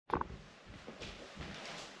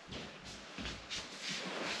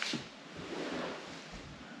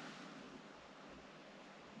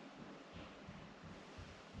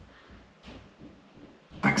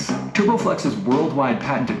TurboFlex's worldwide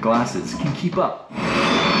patented glasses can keep up.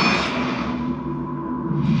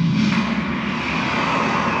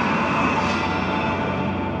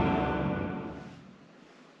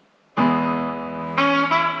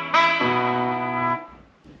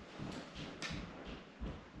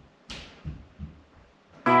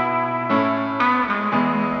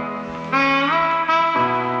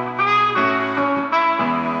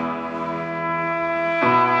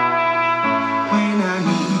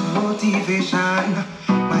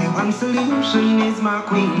 My one solution is my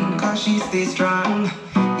queen, cause she stays strong.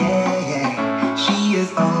 Yeah, yeah, she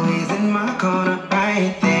is always in my corner,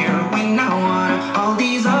 right there when I wanna. All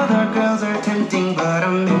these other girls are tempting, but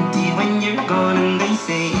I'm empty when you're gone. And they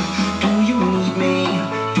say, do you need me?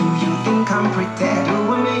 Do you think I'm pretty? Do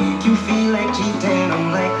I make you feel like cheating?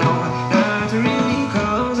 I'm like, no, not really,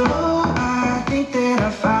 cause oh, I think that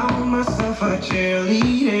I found myself a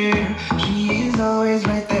cheerleader. She is always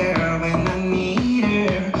right there when I need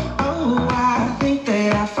her. Oh, I think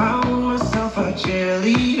that I found myself a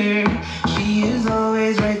cheerleader. She is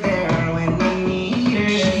always right there when I need her.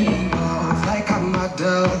 She moves like a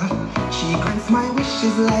model. She grants my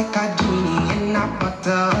wishes like a genie in a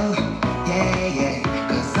bottle. Yeah, yeah,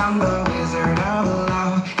 cause I'm the wizard of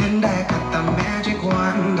love, and I got the magic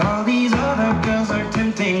wand. All these other girls are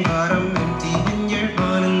tempting, but I'm empty when you're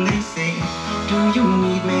gone. And they say, do you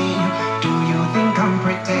need me? Do you think I'm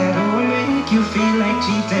pretty? Do I make you feel like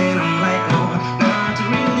cheating? I'm like, no, not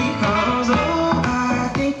really, cause oh,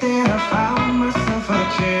 I think that I found myself a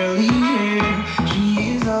cheerleader. She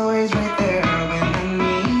is always right there when I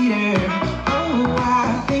need her. Oh,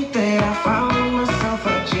 I think that I found myself a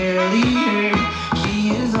cheerleader. She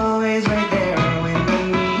is always right there when I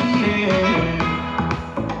need her.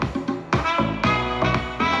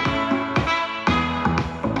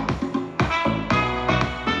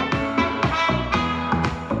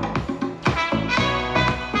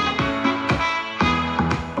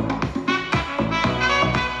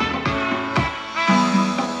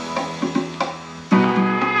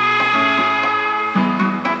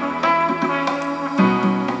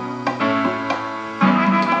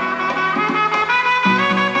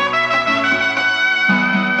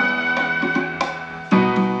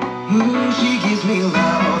 She gives me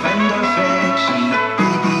love and affection.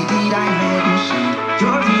 Baby, did I mention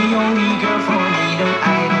you're the only girl for me? No,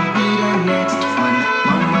 I don't need a next one.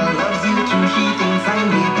 Mama loves you too. She thinks I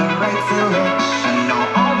made the right selection. Now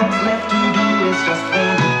all that's left to do is just for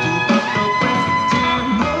me to put the question.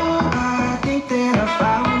 Oh, I think that I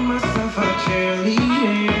found myself a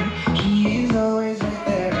cheerleader. She is always right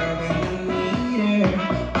there when I need her.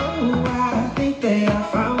 Oh, I think that I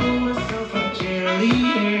found myself a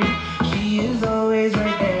cheerleader. She is always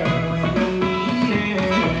right there when I need her.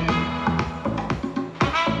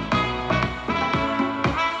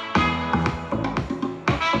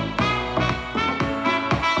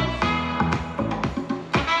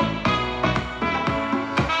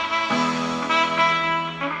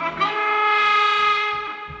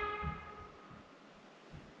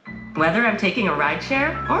 Whether I'm taking a ride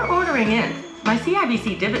share or ordering in, my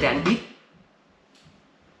CIBC dividend beats.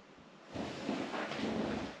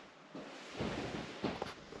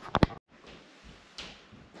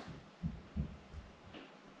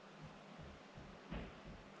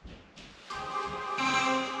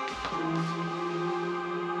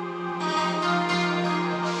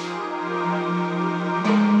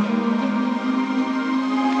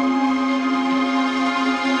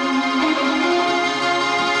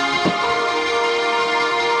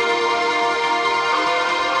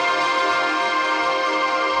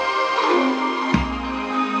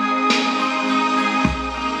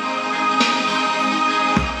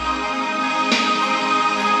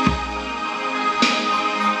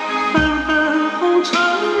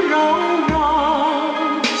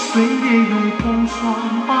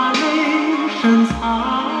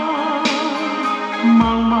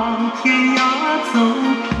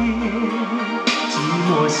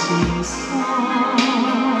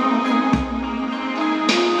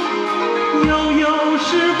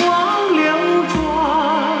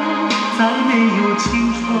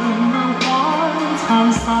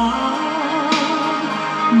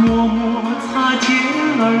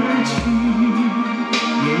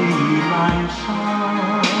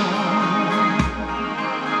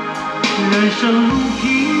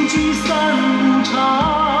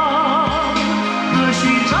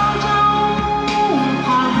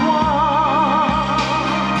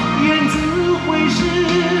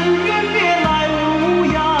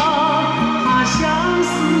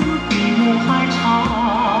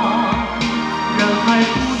人海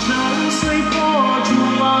浮沉随波逐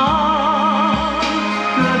浪，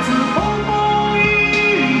各自。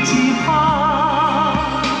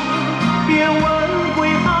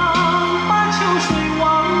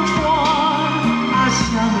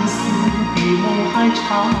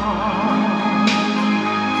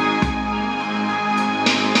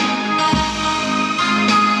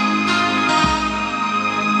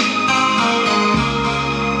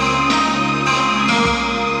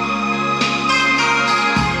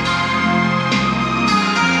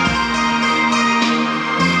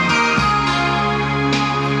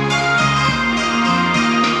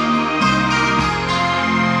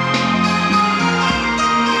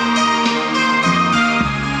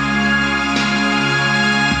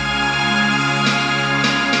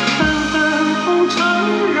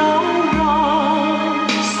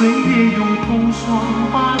岁月用风霜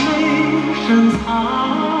把泪深藏，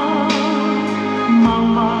茫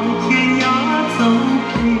茫天涯走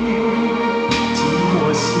遍寂寞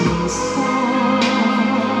心酸。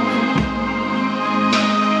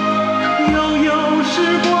悠悠时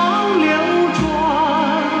光流转，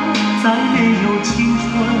再没有青春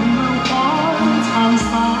满怀沧桑，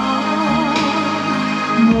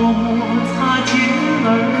默默擦肩而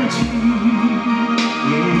去，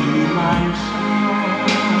夜已阑珊。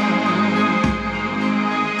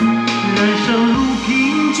人生如凭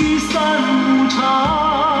据三无常，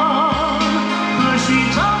何须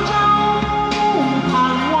朝朝暮盼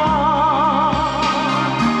望？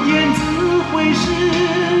雁字回时，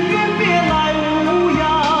远别来无恙。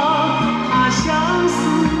他相思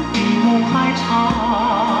比梦还长，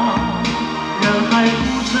人海浮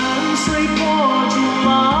沉随波逐浪，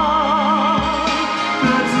各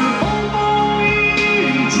自风风雨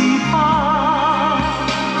雨几番。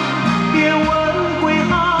别问归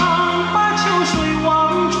航，把秋水望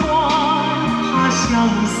穿。他相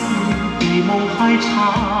思比梦还长，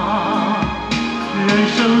人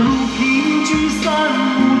生如凭据三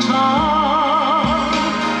无常，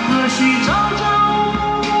何须朝朝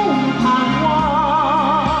暮盼望？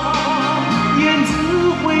雁字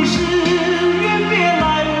回时，远别来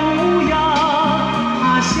无恙。他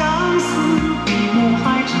相思比梦还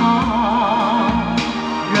长，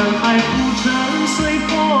人海浮沉随波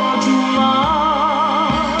逐浪，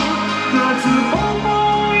各自风风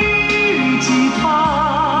雨雨几番。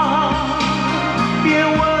别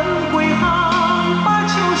问归航，把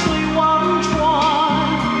秋水望穿。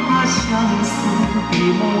他相思比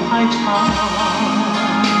梦还长。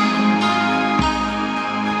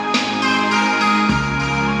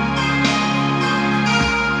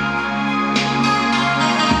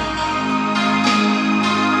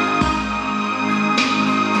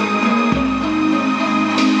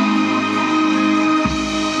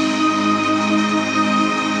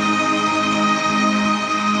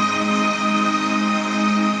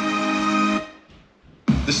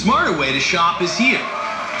The smarter way to shop is here.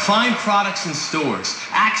 Find products in stores,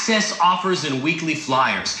 access offers and weekly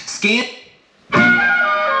flyers, scan.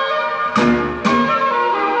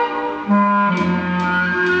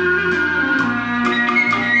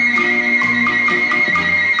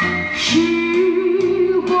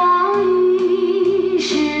 时光一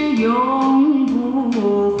逝永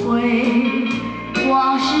不回，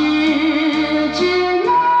往事只能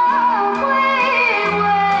回味。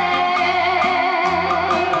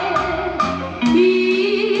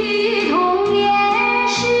忆童年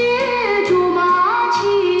时竹马青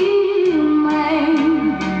梅，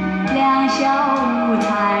两小无猜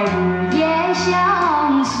如烟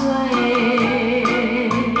相随。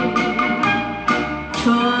春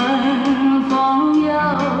风又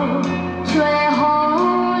吹红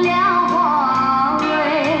了花蕊，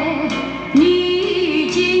你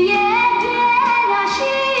今夜变了心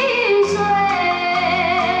碎，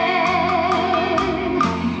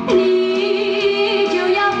你就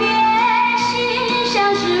要变心，像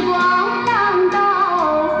时光难倒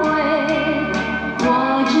回，我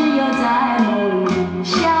只有在梦里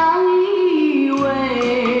相依偎。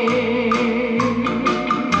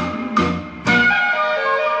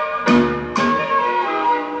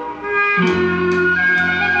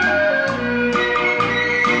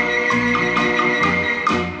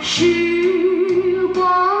时光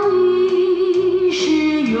一逝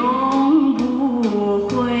永不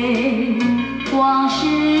回，往事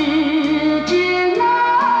只能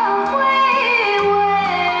回味。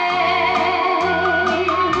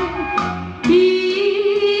忆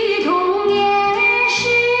童年时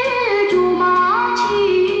竹马青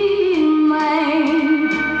梅，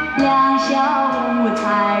两小无猜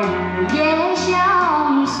如烟相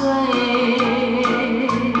随。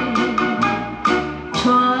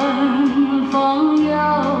春风又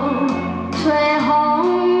吹红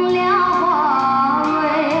了花蕊，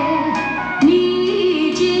你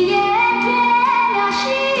今夜变了心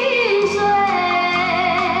碎，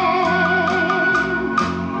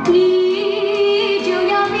你就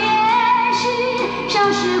要变心，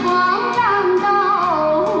像时光难倒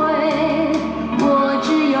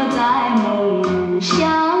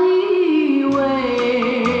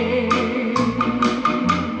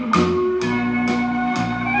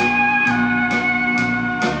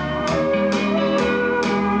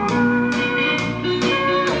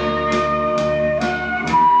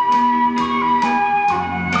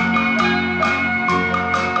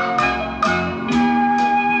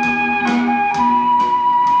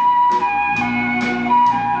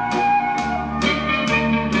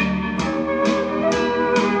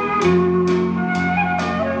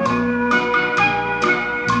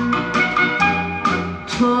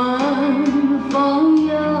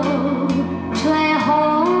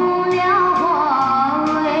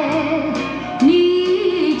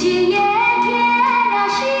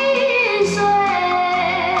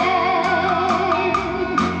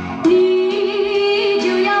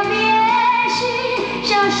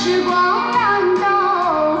时光。